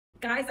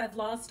Guys, I've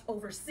lost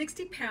over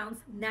 60 pounds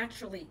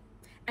naturally,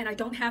 and I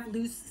don't have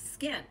loose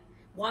skin.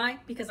 Why?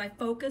 Because I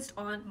focused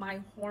on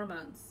my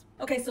hormones.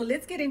 Okay, so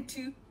let's get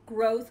into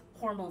growth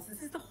hormones.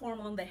 This is the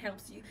hormone that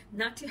helps you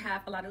not to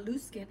have a lot of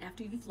loose skin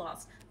after you've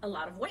lost a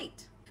lot of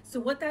weight.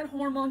 So what that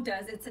hormone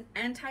does, it's an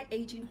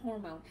anti-aging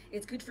hormone.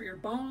 It's good for your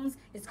bones,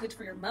 it's good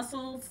for your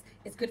muscles,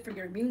 it's good for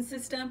your immune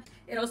system.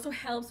 It also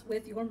helps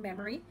with your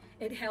memory.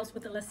 It helps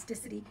with the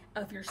elasticity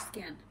of your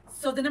skin.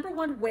 So the number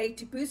one way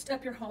to boost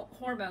up your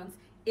hormones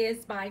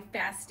is by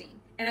fasting.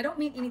 And I don't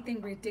mean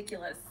anything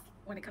ridiculous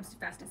when it comes to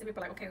fasting. Some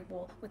people are like, okay,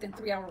 well, within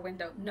 3-hour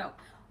window. No,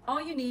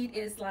 all you need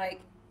is like,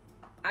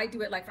 I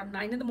do it like from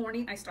 9 in the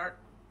morning, I start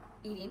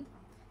eating,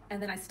 and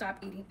then I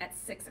stop eating at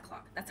 6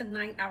 o'clock. That's a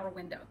 9-hour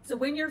window. So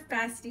when you're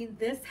fasting,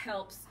 this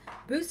helps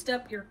boost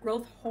up your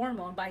growth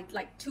hormone by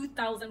like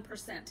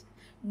 2,000%.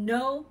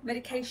 No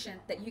medication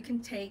that you can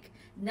take,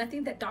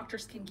 nothing that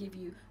doctors can give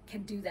you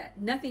can do that.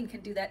 Nothing can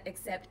do that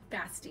except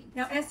fasting.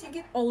 Now, as you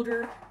get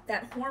older,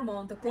 that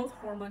hormone, the growth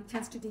hormone,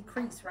 tends to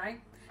decrease,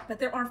 right? But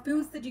there are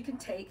foods that you can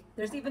take.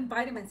 There's even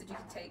vitamins that you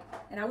can take.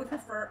 And I would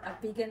prefer a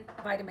vegan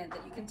vitamin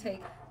that you can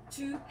take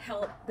to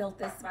help build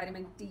this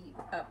vitamin D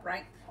up,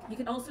 right? You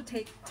can also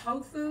take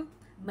tofu,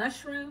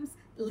 mushrooms,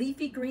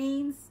 leafy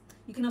greens.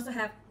 You can also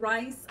have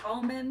rice,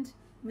 almond,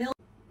 milk.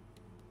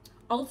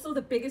 Also,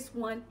 the biggest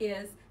one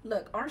is,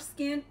 look, our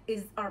skin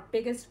is our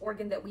biggest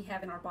organ that we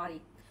have in our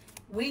body.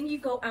 When you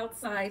go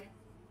outside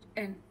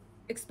and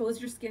expose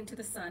your skin to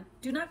the sun,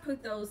 do not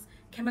put those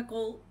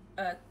chemical,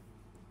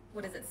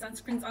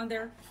 sunscreens on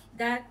there.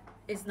 That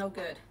is no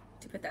good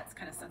to put that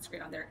kind of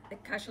sunscreen on there.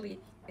 It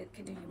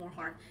can do you more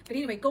harm. But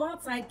anyway, go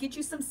outside, get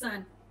you some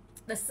sun.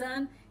 The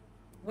sun,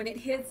 when it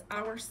hits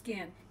our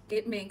skin,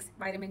 it makes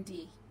vitamin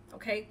D,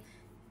 okay?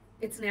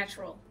 It's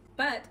natural.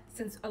 But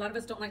since a lot of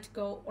us don't like to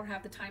go or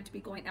have the time to be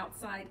going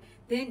outside,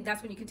 then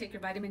that's when you can take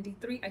your vitamin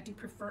D3. I do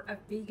prefer a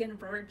vegan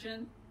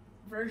version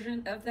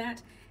of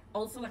that.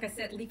 Also, like I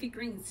said, leafy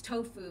greens,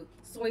 tofu,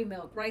 soy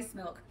milk, rice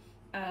milk,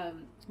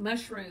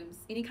 mushrooms,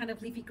 any kind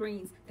of leafy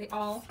greens, they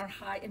all are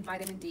high in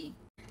vitamin D.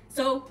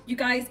 So you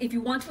guys, if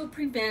you want to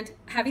prevent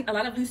having a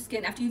lot of loose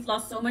skin after you've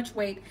lost so much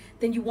weight,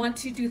 then you want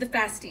to do the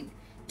fasting.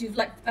 Do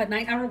like a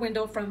 9-hour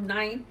window from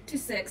 9 to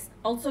 6.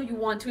 Also, you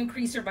want to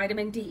increase your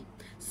vitamin D.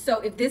 So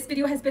if this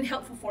video has been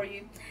helpful for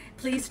you,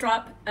 please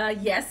drop a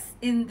yes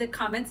in the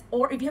comments.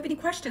 Or if you have any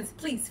questions,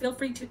 please feel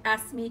free to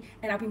ask me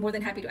and I'll be more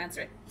than happy to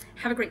answer it.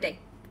 Have a great day.